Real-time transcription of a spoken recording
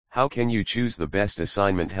How can you choose the best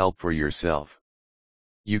assignment help for yourself?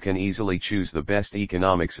 You can easily choose the best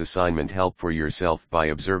economics assignment help for yourself by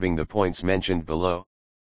observing the points mentioned below.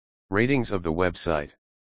 Ratings of the website.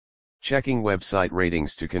 Checking website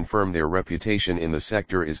ratings to confirm their reputation in the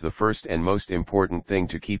sector is the first and most important thing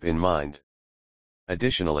to keep in mind.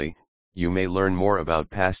 Additionally, you may learn more about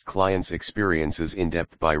past clients' experiences in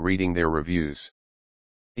depth by reading their reviews.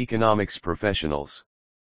 Economics professionals.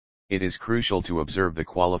 It is crucial to observe the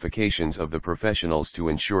qualifications of the professionals to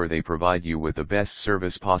ensure they provide you with the best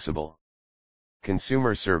service possible.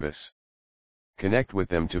 Consumer service. Connect with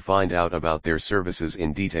them to find out about their services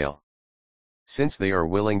in detail. Since they are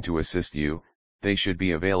willing to assist you, they should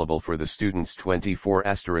be available for the students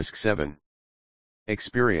 24*7.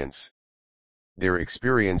 Experience. Their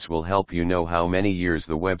experience will help you know how many years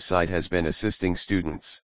the website has been assisting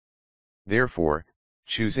students. Therefore,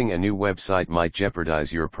 choosing a new website might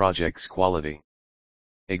jeopardize your project's quality.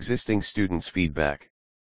 Existing students' feedback.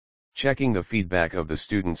 Checking the feedback of the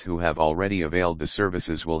students who have already availed the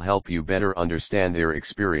services will help you better understand their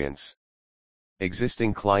experience.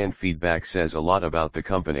 Existing client feedback says a lot about the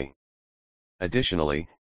company. Additionally,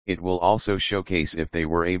 it will also showcase if they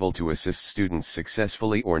were able to assist students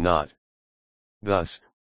successfully or not. Thus,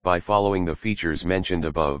 by following the features mentioned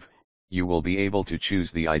above, you will be able to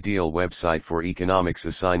choose the ideal website for economics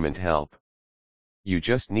assignment help. You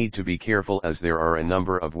just need to be careful as there are a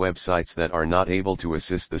number of websites that are not able to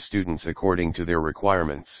assist the students according to their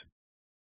requirements.